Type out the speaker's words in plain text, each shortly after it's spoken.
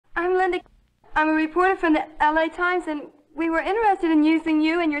I'm Linda. I'm a reporter from the LA Times, and we were interested in using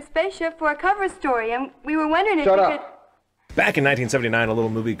you and your spaceship for a cover story, and we were wondering if you could... Back in 1979, a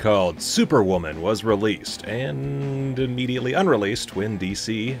little movie called Superwoman was released, and immediately unreleased when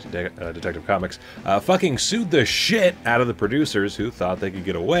DC, Detective Comics, fucking sued the shit out of the producers who thought they could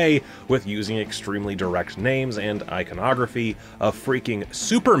get away with using extremely direct names and iconography of freaking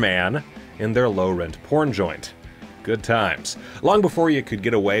Superman in their low-rent porn joint. Good times. Long before you could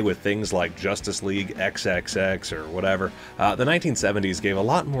get away with things like Justice League XXX or whatever, the 1970s gave a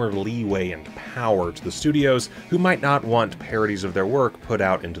lot more leeway and power to the studios who might not want parodies of their work put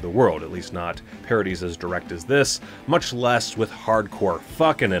out into the world, at least not parodies as direct as this, much less with hardcore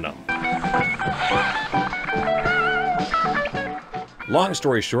fucking in them. Long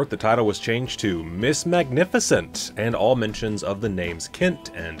story short, the title was changed to Miss Magnificent, and all mentions of the names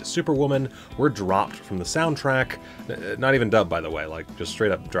Kent and Superwoman were dropped from the soundtrack. Not even dubbed, by the way, like, just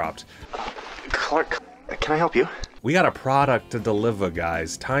straight up dropped. Clark, can I help you? We got a product to deliver,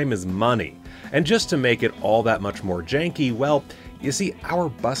 guys. Time is money. And just to make it all that much more janky, well, you see, our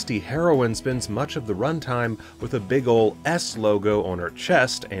busty heroine spends much of the runtime with a big ol' S logo on her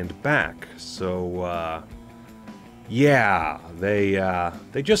chest and back, so, yeah,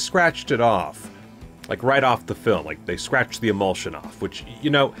 they just scratched it off. Like, right off the film. Like, they scratched the emulsion off, which, you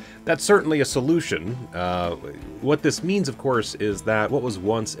know, that's certainly a solution. What this means, of course, is that what was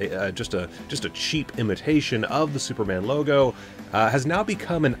once just a cheap imitation of the Superman logo has now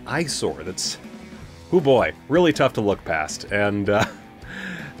become an eyesore that's, oh boy, really tough to look past. And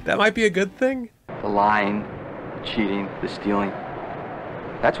that might be a good thing? The lying, the cheating, the stealing.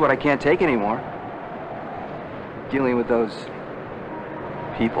 That's what I can't take anymore. Dealing with those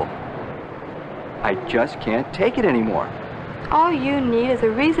people. I just can't take it anymore. All you need is a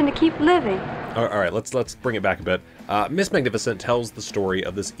reason to keep living. All right, let's bring it back a bit. Miss Magnificent tells the story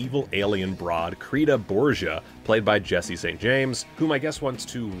of this evil alien broad, Creta Borgia, played by Jesse St. James, whom I guess wants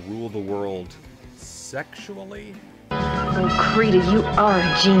to rule the world sexually? Oh, Creta, you are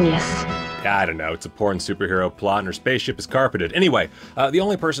a genius. I don't know, it's a porn superhero plot and her spaceship is carpeted. Anyway, the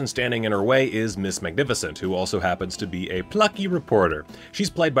only person standing in her way is Miss Magnificent, who also happens to be a plucky reporter. She's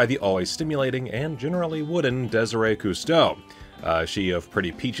played by the always stimulating and generally wooden Desiree Cousteau. She of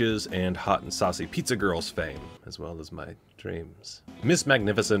Pretty Peaches and Hot and Saucy Pizza Girls fame, as well as my dreams. Miss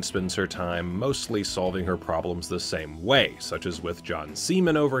Magnificent spends her time mostly solving her problems the same way, such as with John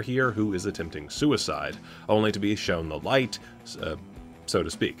Seaman over here, who is attempting suicide, only to be shown the light, so to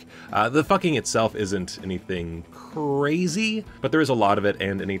speak. The fucking itself isn't anything crazy, but there is a lot of it,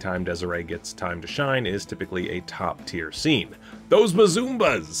 and anytime Desiree gets time to shine is typically a top-tier scene. Those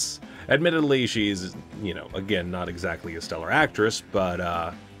bazoombas! Admittedly, she's, you know, again, not exactly a stellar actress,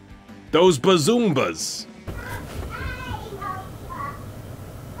 but, those bazoombas!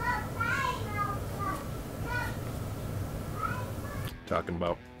 Talking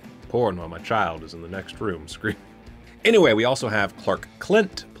about porn while my child is in the next room screaming. Anyway, we also have Clark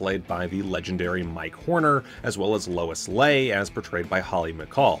Clint, played by the legendary Mike Horner, as well as Lois Lay, as portrayed by Holly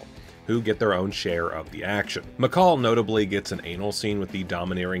McCall, who get their own share of the action. McCall notably gets an anal scene with the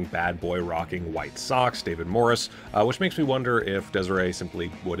domineering bad boy rocking white socks, David Morris, which makes me wonder if Desiree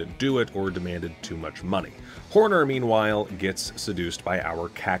simply wouldn't do it or demanded too much money. Horner, meanwhile, gets seduced by our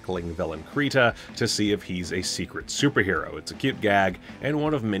cackling villain Creta to see if he's a secret superhero. It's a cute gag, and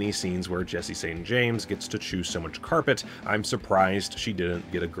one of many scenes where Jesse St. James gets to chew so much carpet, I'm surprised she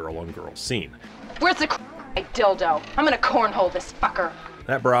didn't get a girl-on-girl scene. Where's the dildo? I'm gonna cornhole this fucker.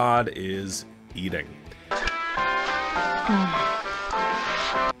 That broad is eating.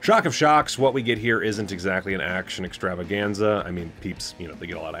 Shock of shocks, what we get here isn't exactly an action extravaganza. I mean, peeps, you know, they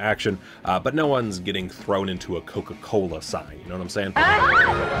get a lot of action, but no one's getting thrown into a Coca-Cola sign, you know what I'm saying?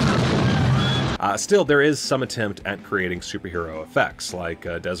 Still, there is some attempt at creating superhero effects, like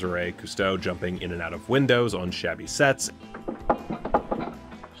Desiree Cousteau jumping in and out of windows on shabby sets.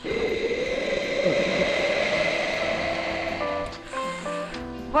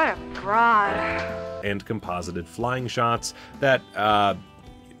 What a broad. And composited flying shots that,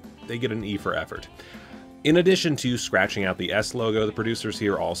 they get an E for effort. In addition to scratching out the S logo, the producers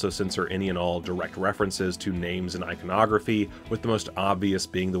here also censor any and all direct references to names and iconography, with the most obvious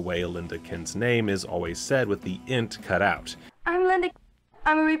being the way Linda Kent's name is always said with the int cut out. I'm Linda.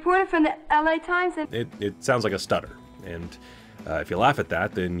 I'm a reporter from the LA Times, and... It sounds like a stutter, and if you laugh at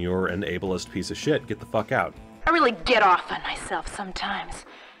that, then you're an ableist piece of shit. Get the fuck out. I really get off on myself sometimes.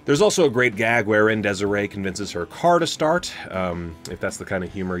 There's also a great gag wherein Desiree convinces her car to start. If that's the kind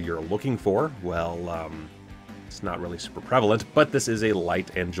of humor you're looking for, well, It's not really super prevalent, but this is a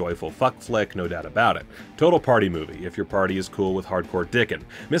light and joyful fuck flick, no doubt about it. Total party movie, if your party is cool with hardcore dickin'.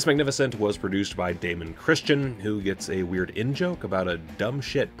 Miss Magnificent was produced by Damon Christian, who gets a weird in-joke about a dumb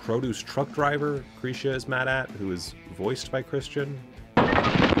shit produce truck driver Krisha is mad at, who is voiced by Christian.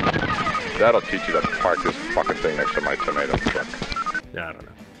 That'll teach you to park this fucking thing next to my tomato truck. Yeah, I don't know.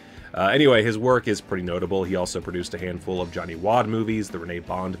 Anyway, his work is pretty notable. He also produced a handful of Johnny Wad movies, the Renee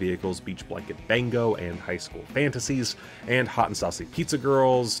Bond vehicles Beach Blanket Bango and High School Fantasies, and Hot and Saucy Pizza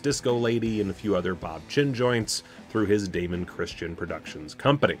Girls, Disco Lady, and a few other Bob Chin joints through his Damon Christian Productions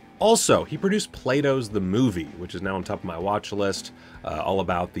company. Also, he produced Plato's The Movie, which is now on top of my watch list, all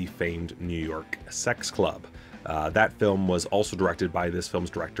about the famed New York sex club. That film was also directed by this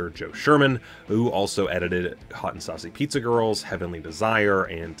film's director, Joe Sherman, who also edited Hot and Saucy Pizza Girls, Heavenly Desire,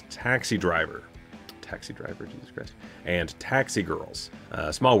 and Taxi Driver. Taxi Driver, Jesus Christ. And Taxi Girls.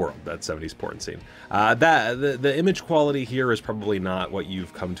 Small World, that 70s porn scene. The image quality here is probably not what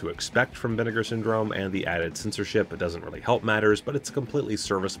you've come to expect from Vinegar Syndrome, and the added censorship, it doesn't really help matters, but it's a completely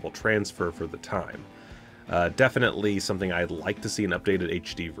serviceable transfer for the time. Definitely something I'd like to see an updated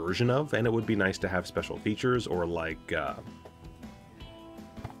HD version of, and it would be nice to have special features or like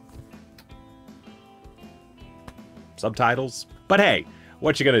subtitles. But hey,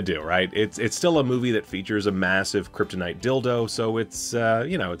 what you gonna do, right? It's still a movie that features a massive kryptonite dildo, so it's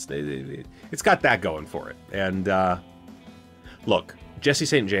you know, it's got that going for it. And look, Jesse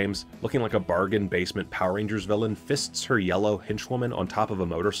St. James, looking like a bargain basement Power Rangers villain, fists her yellow henchwoman on top of a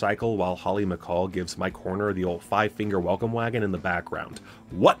motorcycle while Holly McCall gives Mike Horner the old five-finger welcome wagon in the background.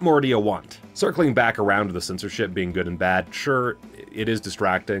 What more do you want? Circling back around to the censorship being good and bad, sure, it is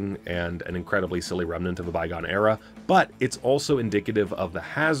distracting and an incredibly silly remnant of a bygone era, but it's also indicative of the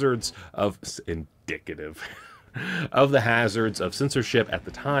hazards of censorship at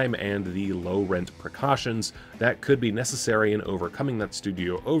the time and the low-rent precautions that could be necessary in overcoming that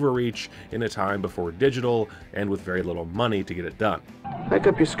studio overreach in a time before digital and with very little money to get it done. Hike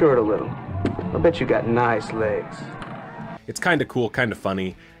up your skirt a little. I bet you got nice legs. It's kinda cool, kinda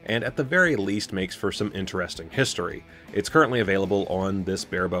funny, and at the very least makes for some interesting history. It's currently available on this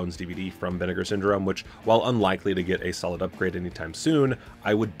bare bones DVD from Vinegar Syndrome, which, while unlikely to get a solid upgrade anytime soon,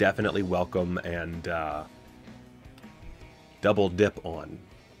 I would definitely welcome and double dip on.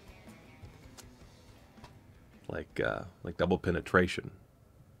 Like double penetration.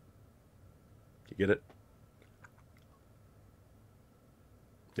 You get it?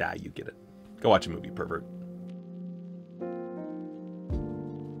 Yeah, you get it. Go watch a movie, pervert.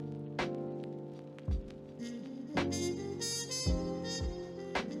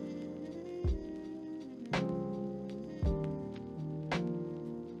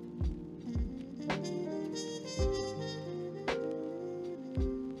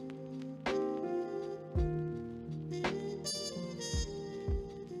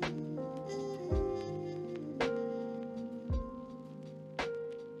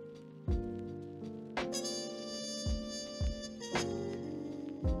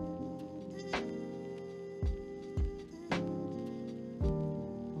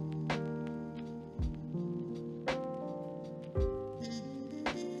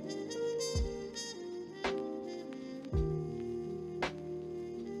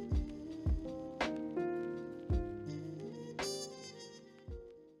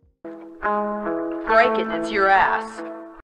 Break it, it's your ass.